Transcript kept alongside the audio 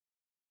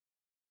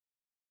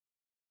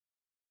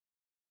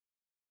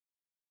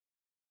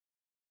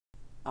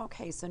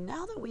Okay, so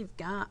now that we've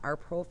got our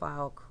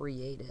profile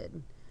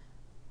created,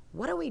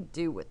 what do we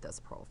do with this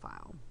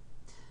profile?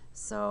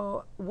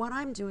 So what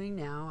I'm doing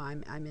now,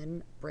 I'm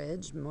in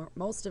Bridge.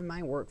 Most of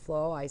my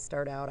workflow, I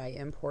start out, I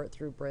import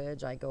through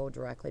Bridge, I go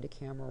directly to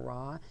Camera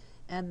Raw,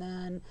 and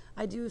then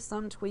I do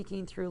some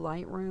tweaking through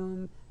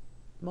Lightroom,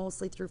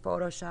 mostly through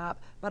Photoshop,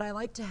 but I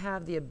like to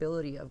have the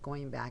ability of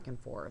going back and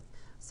forth.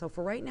 So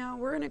for right now,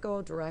 we're going to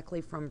go directly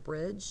from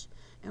Bridge,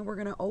 and we're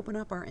going to open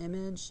up our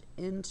image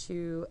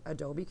into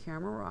Adobe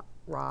Camera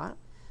Raw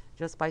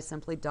just by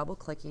simply double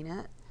clicking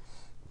it.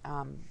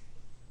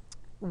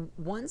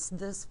 Once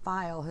this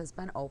file has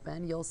been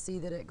opened, you'll see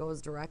that it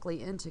goes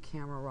directly into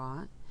Camera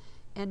Raw.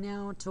 And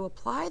now to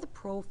apply the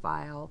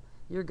profile,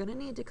 you're going to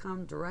need to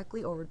come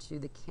directly over to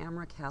the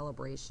Camera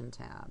Calibration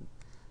tab.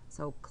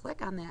 So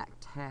click on that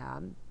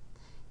tab,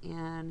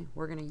 and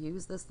we're going to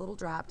use this little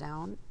drop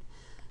down.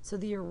 So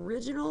the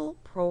original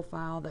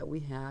profile that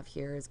we have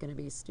here is going to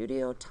be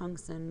Studio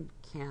Tungsten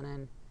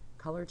Canon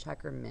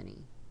ColorChecker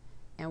Mini.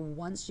 And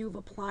once you've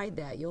applied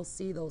that, you'll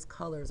see those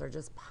colors are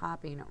just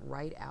popping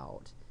right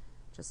out.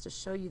 Just to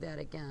show you that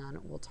again,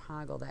 we'll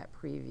toggle that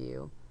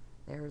preview.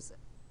 There's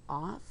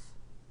off,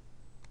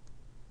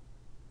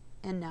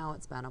 and now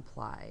it's been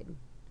applied.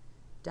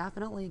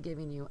 Definitely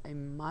giving you a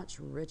much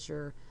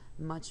richer,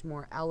 much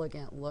more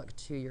elegant look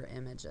to your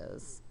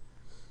images.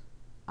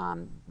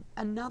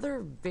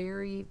 Another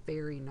very,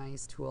 very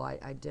nice tool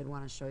I did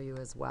want to show you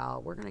as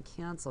well. We're going to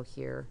cancel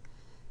here.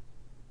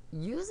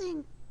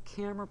 Using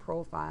camera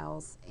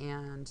profiles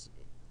and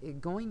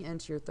going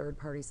into your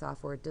third-party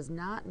software does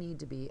not need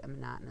to be a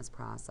monotonous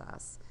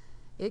process.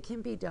 It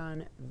can be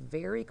done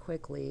very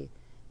quickly,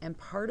 and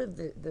part of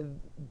the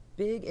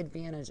big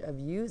advantage of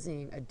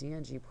using a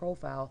DNG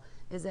profile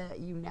is that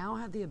you now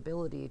have the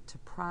ability to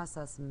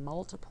process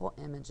multiple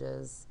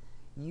images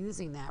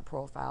using that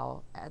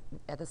profile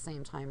at the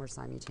same time or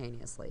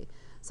simultaneously.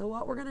 So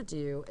what we're going to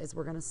do is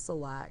we're going to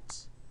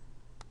select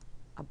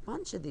a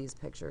bunch of these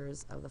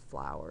pictures of the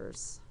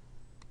flowers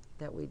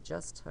that we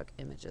just took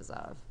images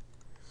of.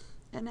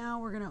 And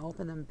now we're going to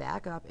open them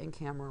back up in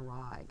Camera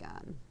Raw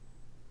again.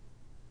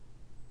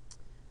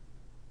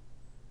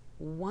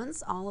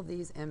 Once all of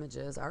these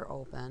images are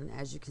open,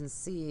 as you can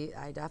see,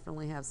 I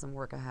definitely have some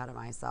work ahead of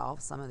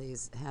myself. Some of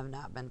these have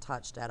not been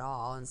touched at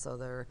all, and so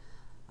they're,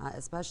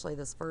 especially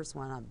this first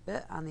one, a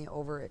bit on the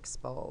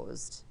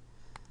overexposed.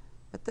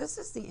 But this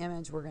is the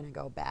image we're going to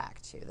go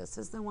back to. This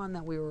is the one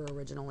that we were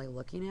originally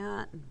looking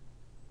at. And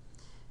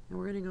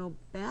we're going to go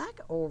back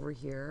over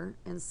here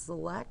and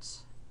select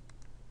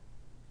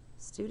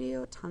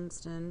Studio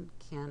Tungsten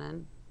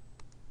Canon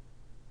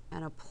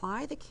and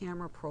apply the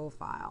camera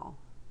profile.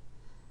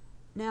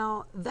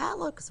 Now that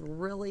looks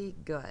really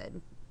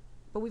good,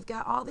 but we've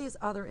got all these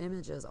other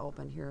images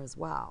open here as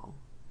well.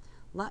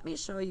 Let me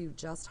show you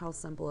just how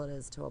simple it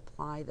is to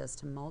apply this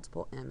to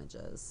multiple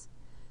images.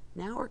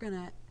 Now we're going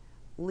to,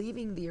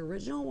 leaving the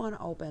original one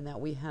open that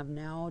we have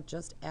now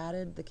just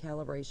added the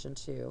calibration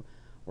to,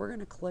 we're going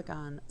to click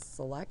on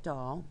Select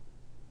All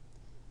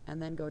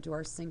and then go to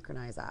our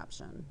Synchronize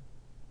option.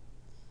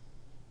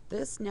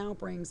 This now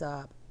brings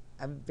up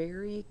a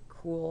very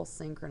cool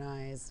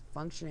synchronize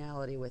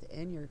functionality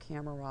within your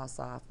Camera Raw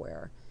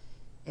software.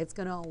 It's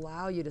going to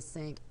allow you to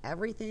sync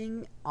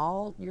everything,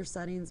 all your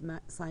settings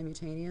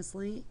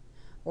simultaneously,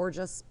 or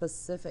just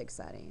specific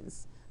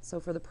settings.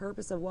 So for the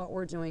purpose of what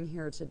we're doing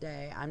here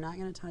today, I'm not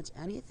going to touch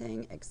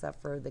anything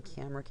except for the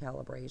camera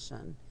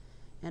calibration.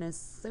 And as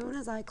soon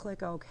as I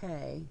click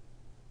OK,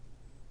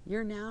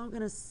 you're now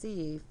going to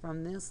see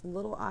from this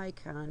little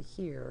icon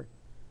here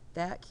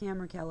that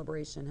camera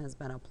calibration has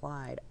been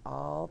applied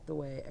all the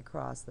way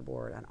across the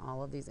board on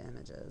all of these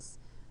images.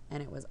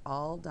 And it was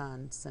all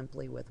done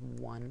simply with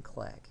one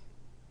click.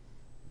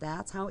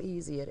 That's how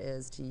easy it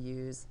is to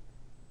use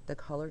the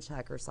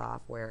ColorChecker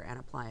software and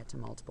apply it to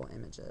multiple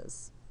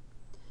images.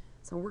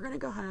 So we're going to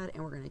go ahead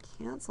and we're going to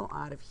cancel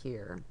out of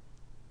here.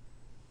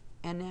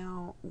 And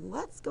now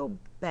let's go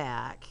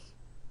back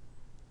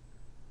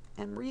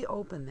and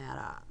reopen that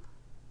up.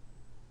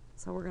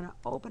 So we're going to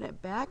open it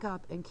back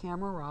up in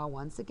Camera Raw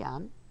once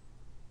again.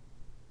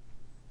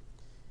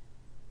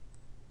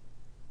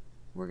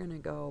 We're going to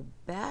go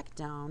back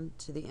down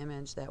to the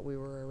image that we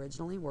were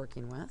originally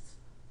working with.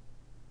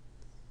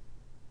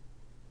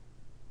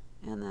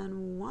 And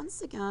then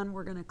once again,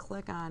 we're going to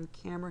click on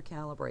Camera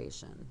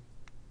Calibration.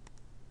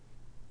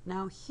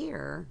 Now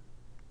here,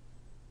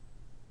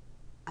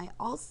 I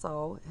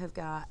also have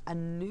got a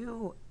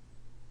new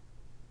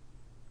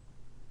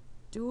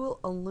dual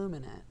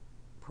illuminate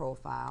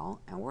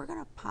profile, and we're going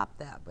to pop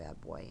that bad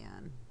boy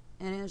in.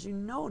 And as you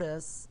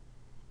notice,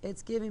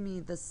 it's giving me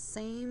the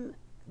same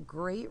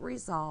great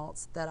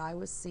results that I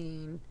was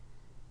seeing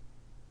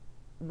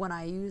when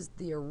I used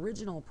the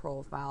original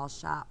profile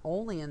shot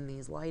only in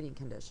these lighting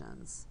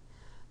conditions.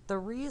 The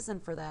reason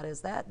for that is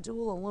that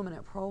dual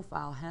illuminate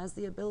profile has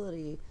the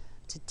ability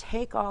to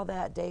take all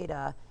that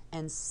data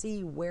and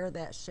see where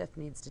that shift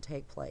needs to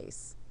take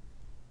place.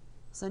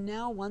 So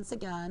now once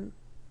again,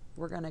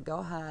 we're going to go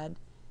ahead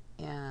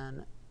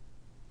and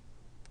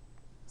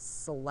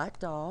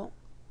select all,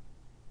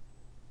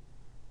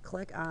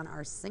 click on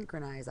our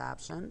synchronize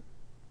option.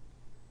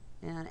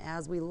 And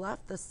as we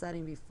left the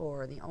setting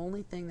before, the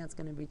only thing that's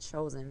going to be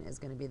chosen is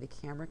going to be the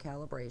camera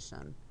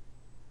calibration.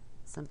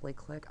 Simply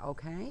click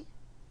OK.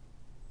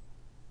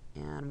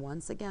 And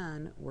once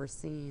again, we're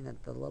seeing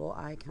that the little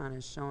icon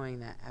is showing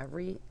that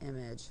every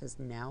image has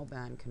now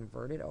been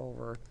converted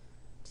over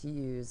to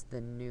use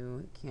the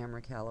new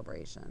camera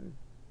calibration.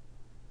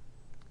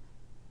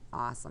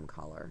 Awesome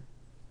color.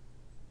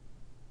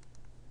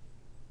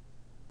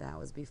 That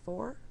was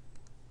before,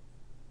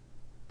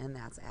 and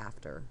that's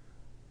after.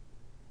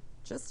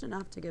 Just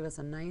enough to give us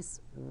a nice,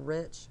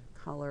 rich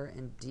color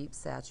and deep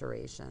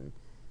saturation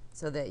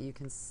so that you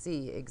can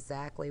see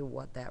exactly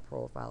what that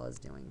profile is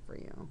doing for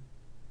you.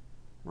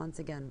 Once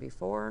again,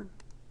 before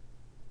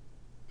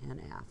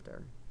and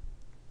after.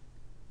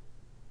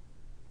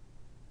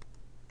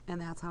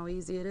 And that's how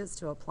easy it is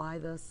to apply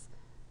this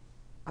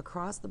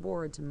across the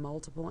board to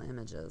multiple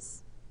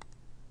images.